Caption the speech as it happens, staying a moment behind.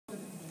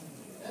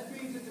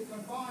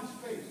confined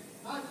space,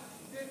 not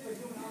fit for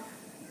human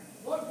occupancy.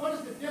 What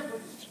is the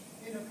difference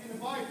in the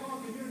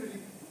Viacom community?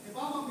 If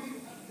my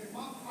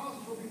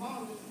houses will be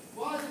monitored,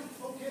 why is it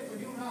okay for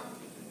human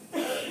occupancy?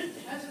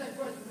 Answer that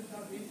question, Mr.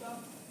 Alvito.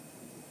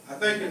 I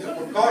think it's a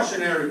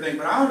precautionary thing,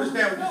 but I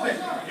understand what you're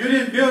saying. You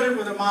didn't build it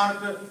with a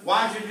monitor.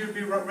 Why should you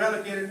be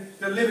relegated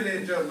to living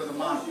in each other with a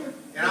monitor?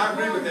 And I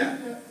agree with that.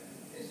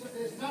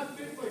 It's not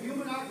fit for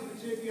human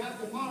occupancy if you have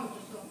to monitor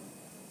something.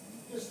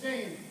 Just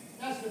staying.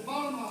 That's the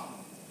bottom line.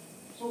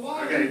 So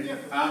why is it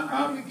different?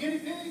 Are we guinea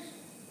pigs?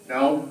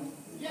 No.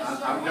 Yes,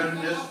 sir.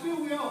 I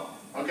feel we are.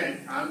 Okay,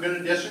 I'm going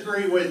to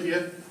disagree with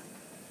you.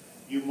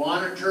 You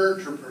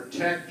monitor to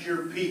protect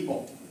your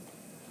people.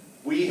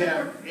 We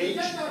have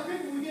protect our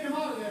people, we get them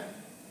out of there.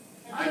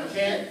 I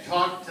can't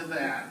talk to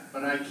that,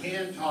 but I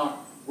can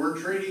talk. We're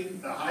treating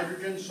the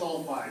hydrogen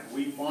sulfide.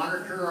 We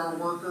monitor our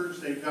workers.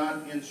 They've got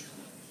instruments.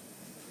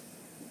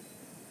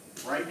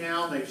 Right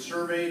now, they've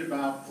surveyed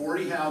about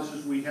 40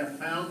 houses. We have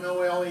found no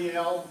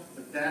LEL,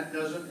 but that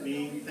doesn't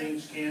mean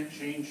things can't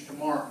change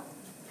tomorrow.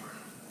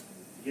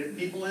 Get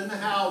people in the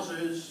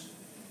houses,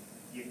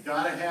 you've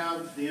got to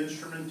have the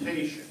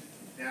instrumentation.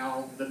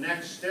 Now, the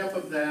next step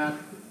of that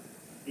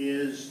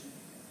is,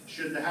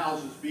 should the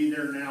houses be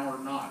there now or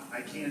not?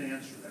 I can't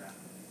answer that.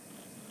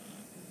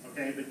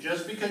 Okay, but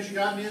just because you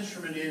got an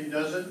instrument in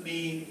doesn't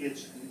mean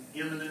it's an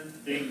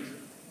imminent danger.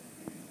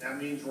 That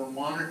means we're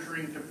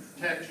monitoring to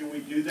protect you. We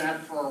do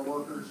that for our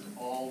workers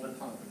all the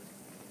time.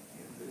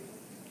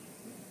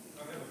 I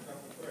have a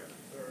couple of questions,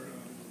 sir.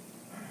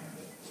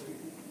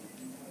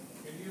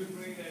 Can you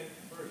agree that,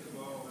 first of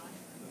all,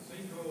 the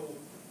sinkhole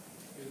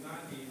is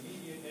not the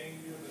immediate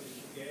danger, but it's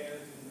the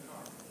gas in the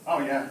aquifer? Oh,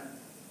 yeah.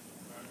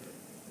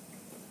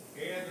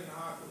 Gas in the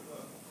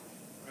aquifer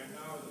right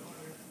now is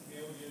 100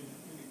 million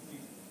cubic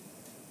feet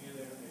in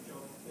there at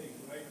your thing,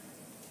 right?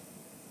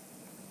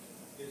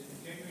 It's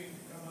continuing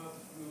to come up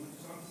through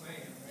some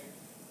sand, right?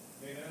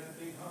 They had a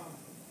big hump.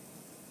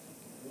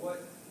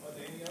 What are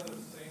there any other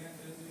sands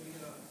in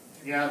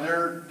the Yeah,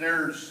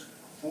 there's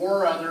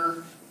 4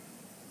 other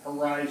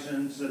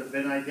horizons that have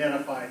been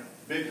identified.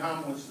 Big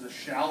Hum was the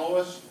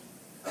shallowest,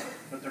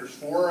 but there's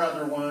 4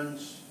 other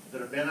ones that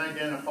have been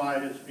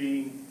identified as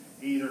being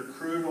either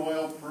crude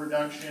oil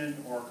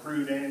production or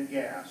crude and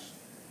gas.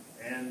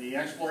 And the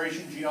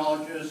exploration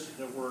geologist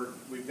that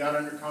we've got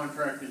under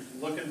contract is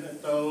looking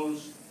at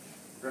those.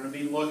 We're going to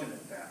be looking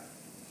at that.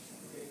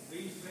 Okay,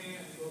 these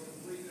sands go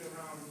completely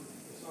around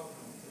the salt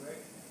dome,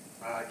 correct?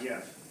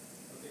 Yes.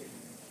 Okay.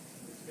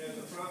 There's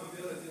a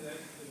probability that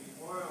the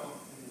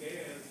oil and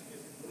gas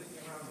is completely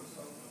around the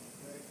salt dome,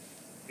 correct?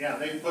 Yeah,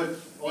 they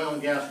put oil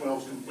and gas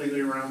wells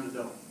completely around the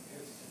dome.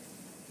 Yes.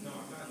 No,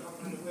 I'm not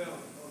talking about the well,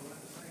 I'm talking about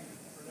the same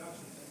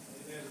production.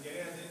 There's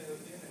gas in it.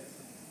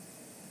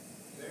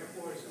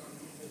 Therefore, it's going to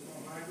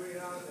migrate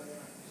out of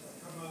there. It's going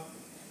to come up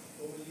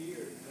over the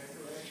years. Is that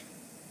correct?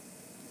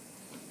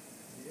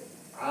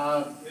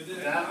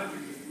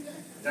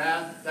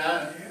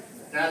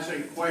 That's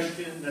a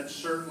question that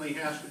certainly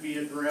has to be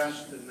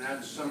addressed, and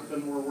that's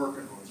something we're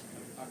working on.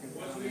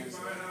 Once we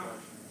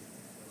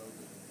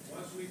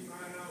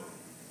find out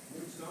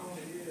which zone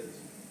it is,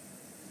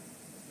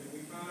 can we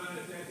find out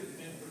if that has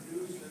been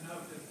produced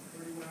enough to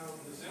pretty well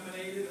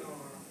disseminated, or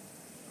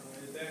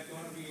is that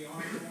going to be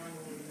ongoing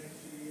over the next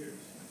few years?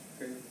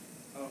 Okay.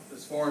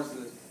 As far as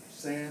the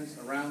sands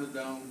around the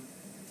dome,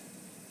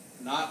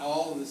 not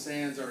all of the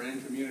sands are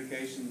in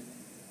communication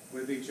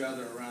with each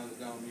other around the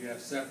dome. You have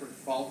separate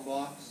fault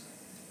blocks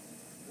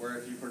where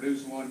if you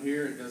produce one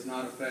here, it does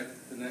not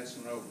affect the next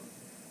one over.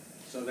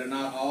 So they're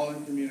not all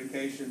in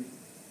communication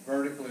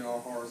vertically or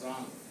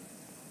horizontally.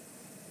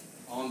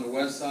 On the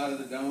west side of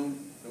the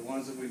dome, the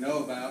ones that we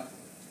know about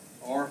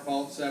are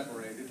fault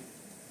separated.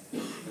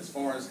 As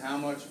far as how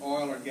much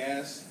oil or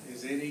gas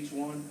is in each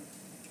one,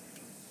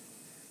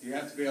 you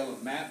have to be able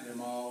to map them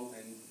all,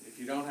 and if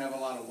you don't have a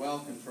lot of well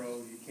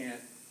control, you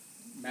can't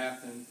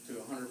map them to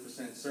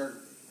 100%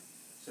 certainty.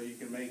 So you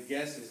can make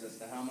guesses as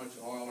to how much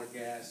oil or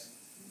gas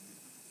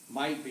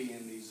might be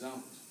in these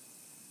zones.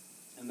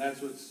 And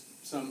that's what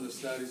some of the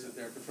studies that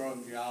their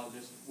petroleum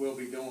geologists will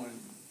be doing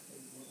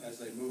as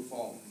they move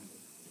forward.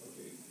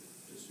 Okay,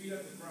 to speed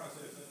up the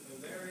process,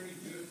 are there any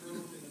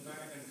geotropes in the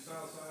back and the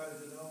south side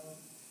of the dome?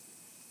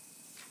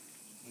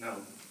 No.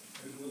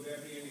 And will there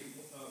be any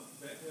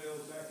vet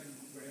wells back in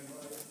Grand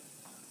Valley?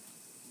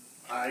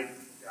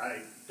 I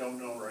don't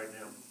know right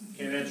now.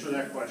 Can't answer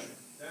that question.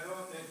 That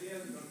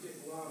gas is going to take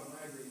a while to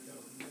migrate down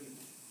the community.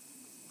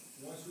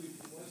 Once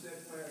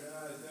that flare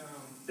dies down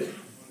on the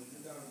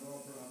 2,000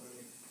 Gulf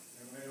property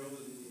and right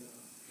over the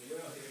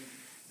wellhead,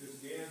 this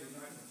gas is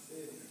not going to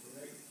stay there,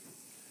 correct?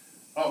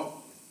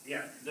 Oh,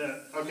 yeah.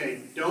 The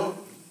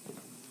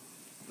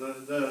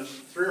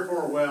 3 or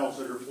 4 wells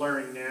that are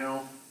flaring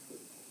now,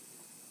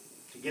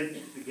 to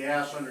get the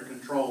gas under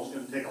control is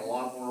going to take a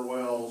lot more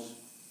wells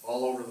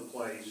all over the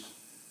place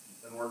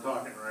than we're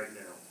talking right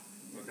now.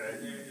 Okay?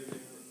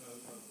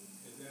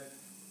 Is that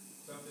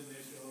something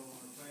that you're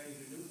planning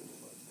to do?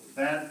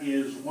 That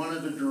is one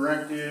of the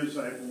directives,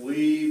 I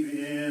believe,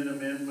 in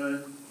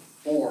Amendment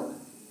 4.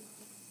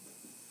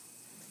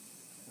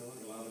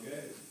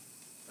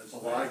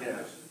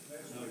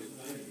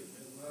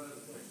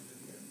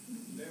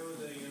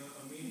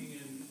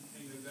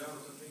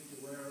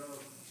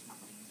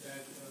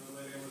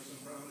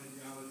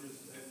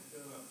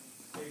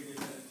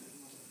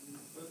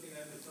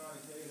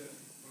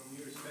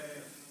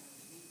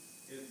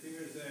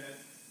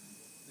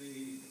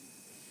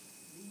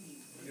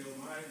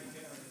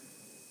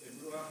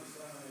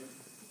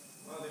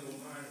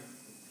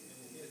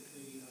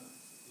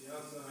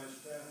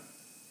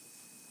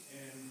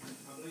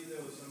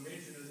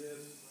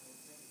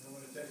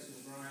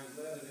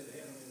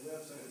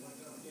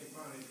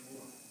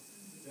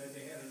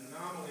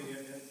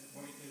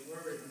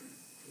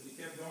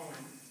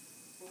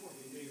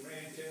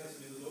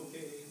 test and it was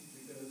okay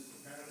because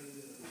apparently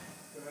the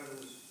ground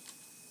was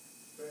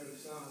fairly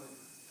solid.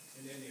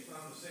 And then they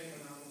found the same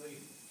anomaly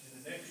in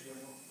the next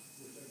well,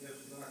 which I guess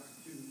was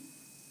Oxy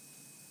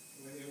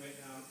 2, when they went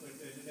out with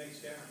the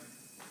next cavern.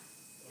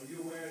 Are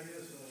you aware of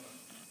this, or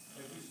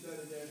have you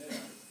studied that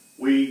out?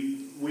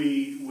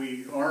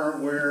 We are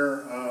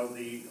aware of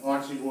the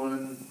Oxy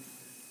 1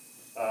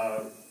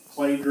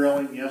 clay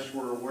drilling. Yes,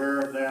 we're aware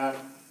of that.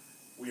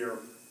 We are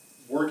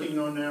working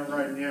on that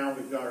right now.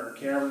 We've got our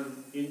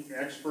cavern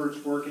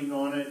experts working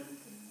on it.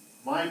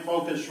 My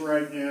focus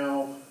right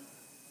now,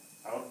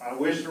 I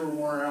wish there were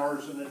more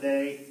hours in the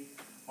day.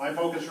 My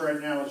focus right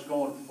now is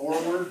going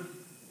forward,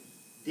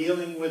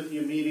 dealing with the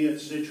immediate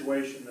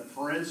situation. The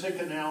forensic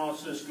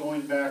analysis,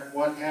 going back,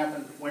 what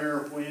happened,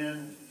 where,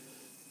 when,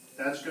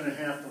 that's going to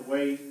have to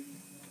wait.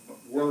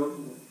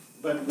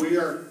 But we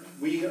are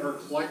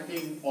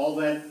collecting all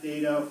that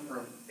data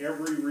from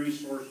every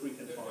resource we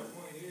can The find.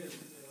 point is,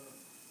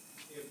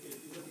 if you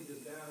look at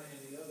this data and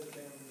the other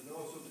cavern is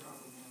also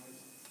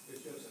compromised,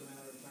 it's just a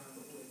matter of time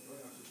before it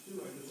collapses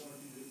too. I just want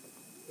you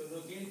to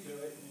look into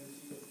it and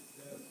see if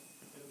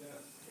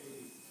that's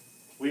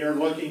a... We are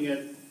looking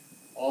at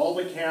all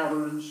the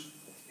caverns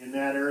in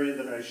that area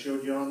that I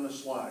showed you on the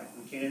slide.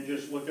 We can't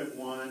just look at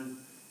one.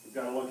 We've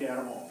got to look at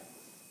them all.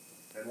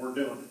 And we're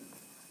doing it.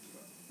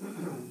 Do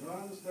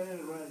I understand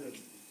it right that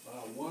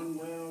one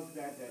well's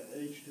got that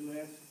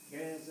H2S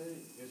gas in it?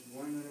 It's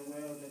one of the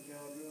wells that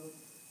y'all drilled?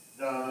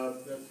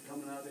 That's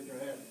coming out that you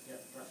had to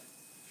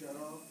shut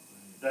off?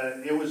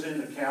 It was in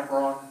the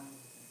Caprock.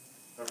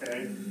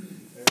 Okay.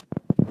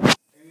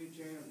 Any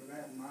chance of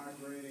that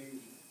migrating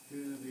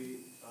to the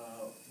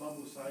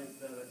bubble sites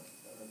that are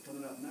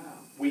coming up now?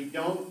 We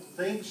don't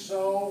think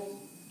so,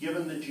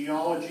 given the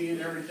geology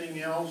and everything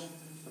else,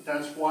 but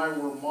that's why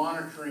we're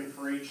monitoring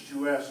for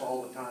H2S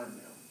all the time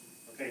now.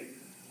 Okay,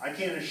 I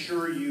can't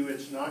assure you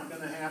it's not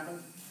going to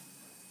happen,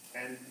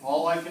 and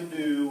all I can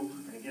do,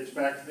 and it gets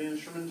back to the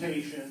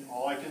instrumentation,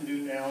 all I can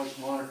do now is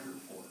monitor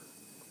for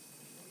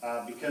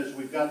it. Because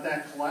we've got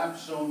that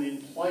collapse zone in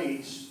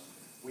place,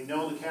 we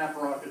know the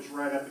Caprock is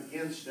right up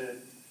against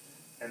it,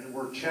 and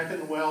we're checking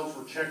the wells,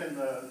 we're checking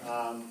the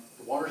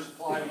water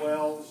supply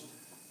wells,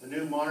 the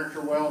new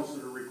monitor wells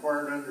that are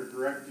required under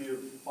Directive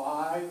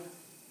 5.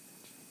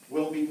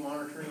 We'll be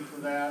monitoring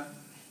for that.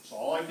 So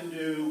all I can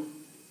do,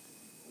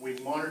 we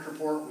monitor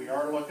for it, we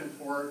are looking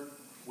for it.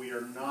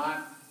 We're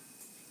not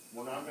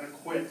going to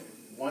quit.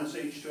 Once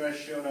H2S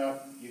showed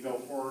up, you go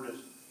forward as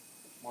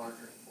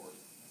monitoring for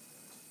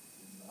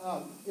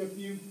it. If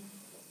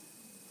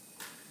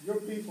your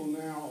people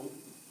now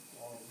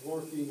are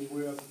working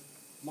with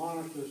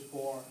monitors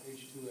for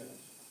H2S,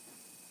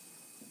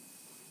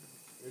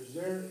 is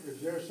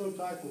there some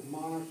type of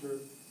monitor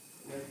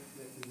that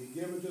can be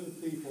given to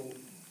the people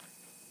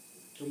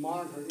to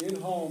monitor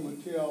in-home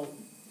until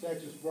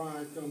Texas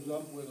Brine comes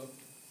up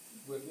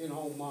with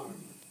in-home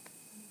monitoring?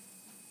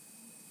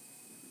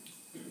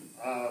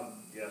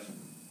 Yes.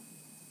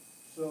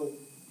 So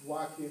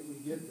why can't we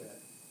get that?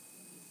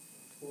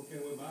 Or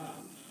can we buy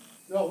them?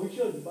 No, we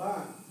shouldn't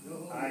buy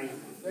them.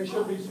 They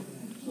should be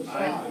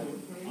supplied.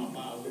 I'll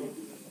buy one.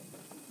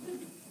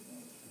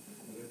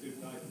 They're too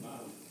tight to buy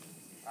them.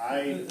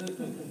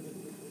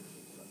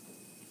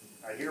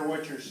 I hear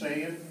what you're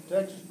saying.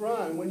 Texas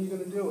Brine, when are you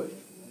gonna do it?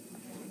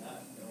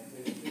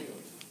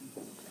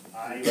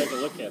 Take a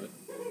look at it.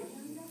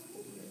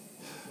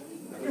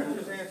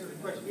 Just answer the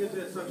question, is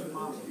there such a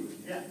monitor?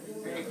 Yeah.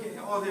 And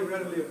are they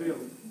readily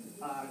available?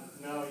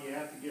 No, you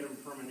have to get them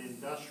from an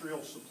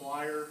industrial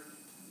supplier.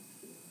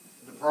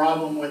 The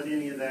problem with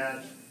any of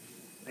that,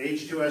 the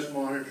H2S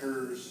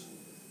monitors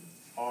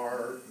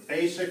are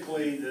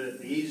basically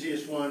the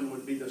easiest one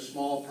would be the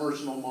small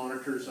personal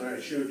monitors that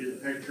I showed you the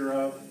picture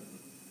of.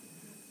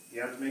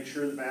 You have to make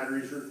sure the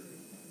batteries are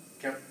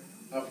kept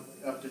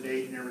up to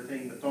date and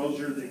everything, but those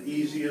are the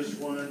easiest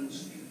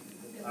ones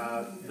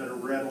that are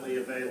readily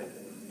available.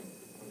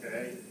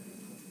 Okay?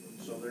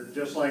 So they're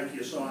just like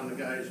you saw on the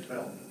guy's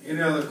belt.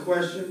 Any other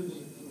questions?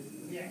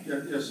 Yeah.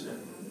 Yes, sir.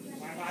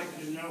 I'd like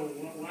to know,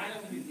 why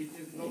don't we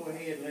just go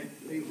ahead and let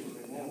the people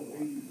that won't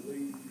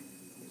leave?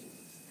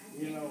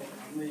 You know,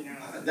 I mean,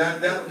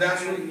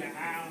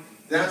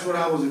 That's what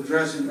I was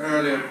addressing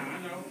earlier.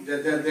 I know.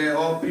 That there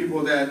are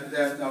people that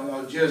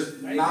are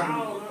just They not.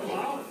 all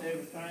lost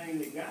everything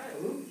they got.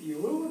 Who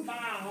would buy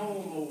a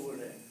home over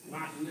there?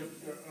 Mr.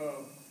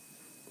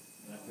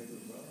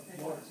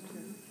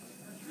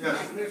 Yes.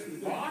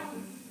 Mr.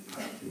 Barton?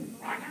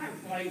 I got a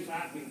place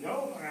I can go,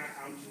 but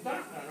I'm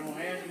stuck. I don't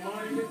have the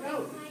money to go.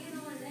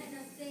 Letting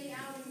us stay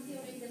out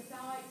until they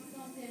decide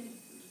something.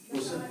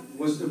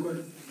 What's the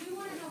question? We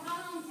want to know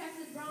how long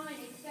Texas Brine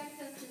expects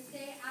us to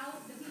stay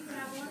out, the people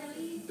that want to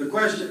leave. The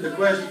question,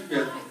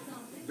 yeah.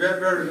 Very,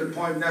 very good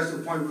point, and that's the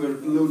point we were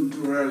alluding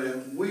to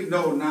earlier. We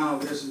know now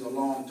this is a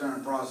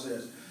long-term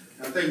process.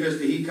 I think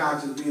Mr.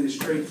 Hecox is being as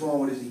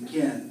straightforward as he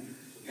can.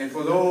 And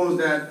for those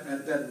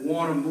that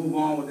want to move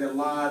on with their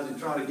lives and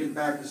try to get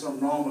back to some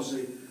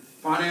normalcy,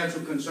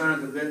 financial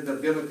concerns, the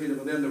ability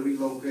for them to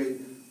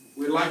relocate,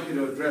 we'd like you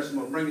to address them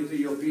or bring it to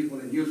your people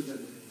in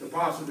Houston to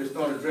possibly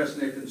start addressing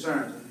their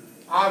concerns.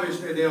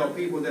 Obviously, there are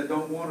people that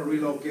don't want to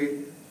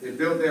relocate. They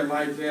built their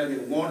life there. They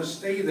want to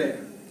stay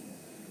there.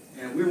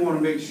 And we want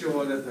to make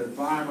sure that the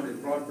environment is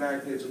brought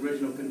back to its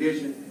original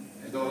condition.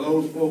 And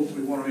those folks,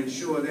 we want to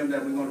ensure them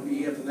that we're going to be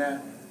here for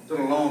that to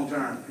the long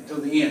term, until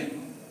the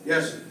end.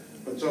 Yes, sir.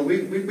 But so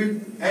we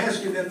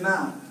asking them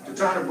now to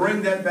try to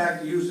bring that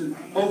back to Houston,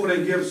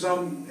 hopefully give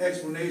some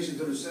explanation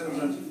to the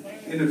citizens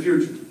in the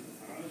future.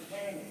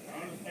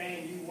 I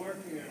understand you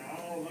working and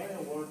all their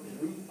working,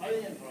 who's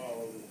paying for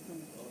all of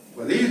it?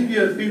 Well,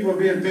 these people are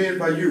being paid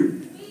by you.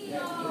 These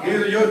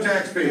are your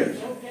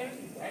taxpayers. Okay,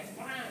 that's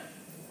fine.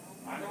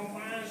 I don't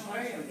mind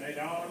saying they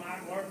all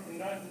not working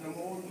nothing no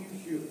more than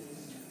you should.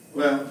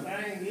 Well, The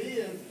thing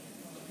is,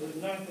 there's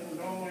nothing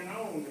going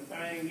on. The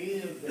thing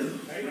is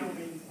that they don't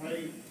even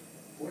pay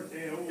what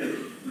they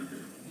owe.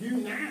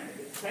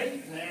 United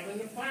States having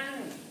the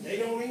fine. They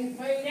don't even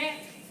pay that.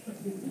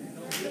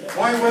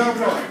 point well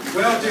brought.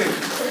 Well taken.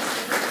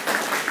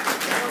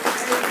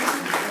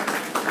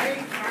 They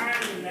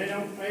fine and they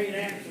don't pay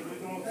that, so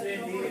we're gonna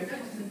sit here.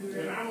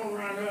 And I'm gonna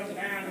run up and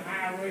down the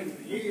highway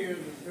for years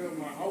until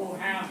my whole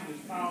house is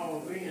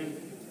falls in.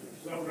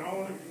 So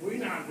we're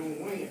not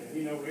gonna win.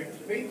 You know,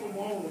 if people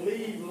want to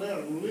leave, let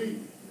them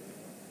leave.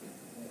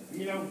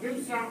 You know,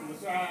 do something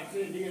besides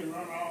sit here and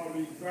run all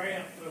these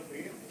drafts up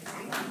here.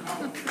 I'm not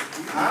talking to you.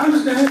 I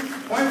understand.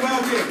 Point well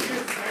I'm taken.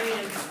 just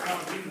saying,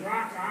 these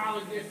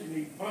rockologists and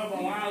these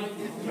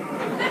bubbleologists,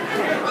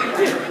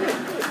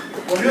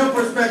 From your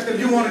perspective,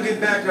 you want to get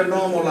back to a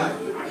normal life.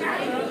 I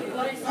got another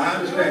place. I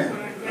understand.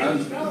 I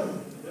understand.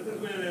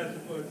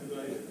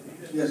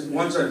 Yes,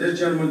 one second. This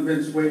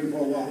gentleman's been waiting for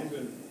a while.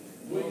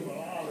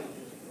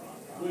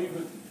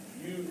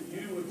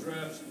 You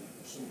addressed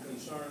some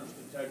concerns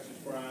to Texas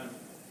Brine.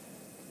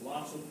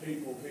 Lots of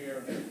people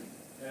here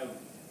have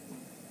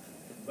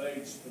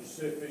made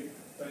specific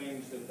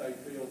things that they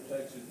feel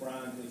Texas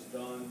Brine has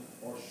done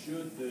or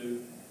should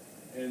do.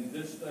 And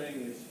this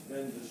thing has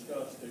been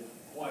discussed at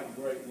quite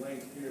great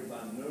length here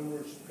by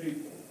numerous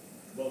people.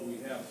 But we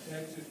have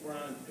Texas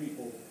Brine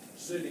people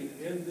sitting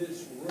in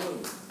this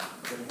room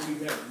that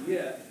we have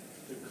yet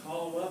to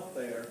call up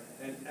there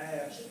and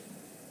ask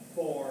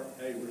for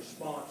a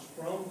response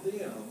from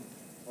them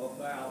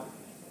about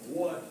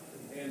what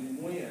and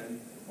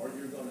when are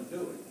you going to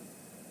do it.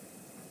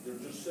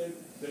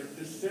 They're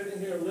just sitting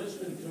here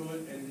listening to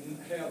it and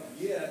have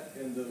yet,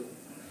 and the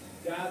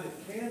guy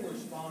that can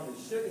respond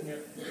is sitting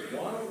here.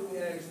 Why don't we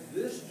ask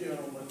this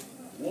gentleman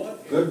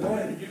what and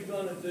when are you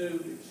going to do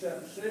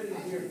except sitting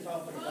here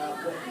talking about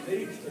what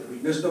needs to be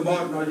done? Mr.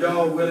 Martin, are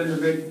y'all willing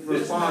to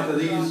respond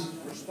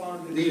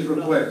to these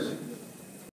requests?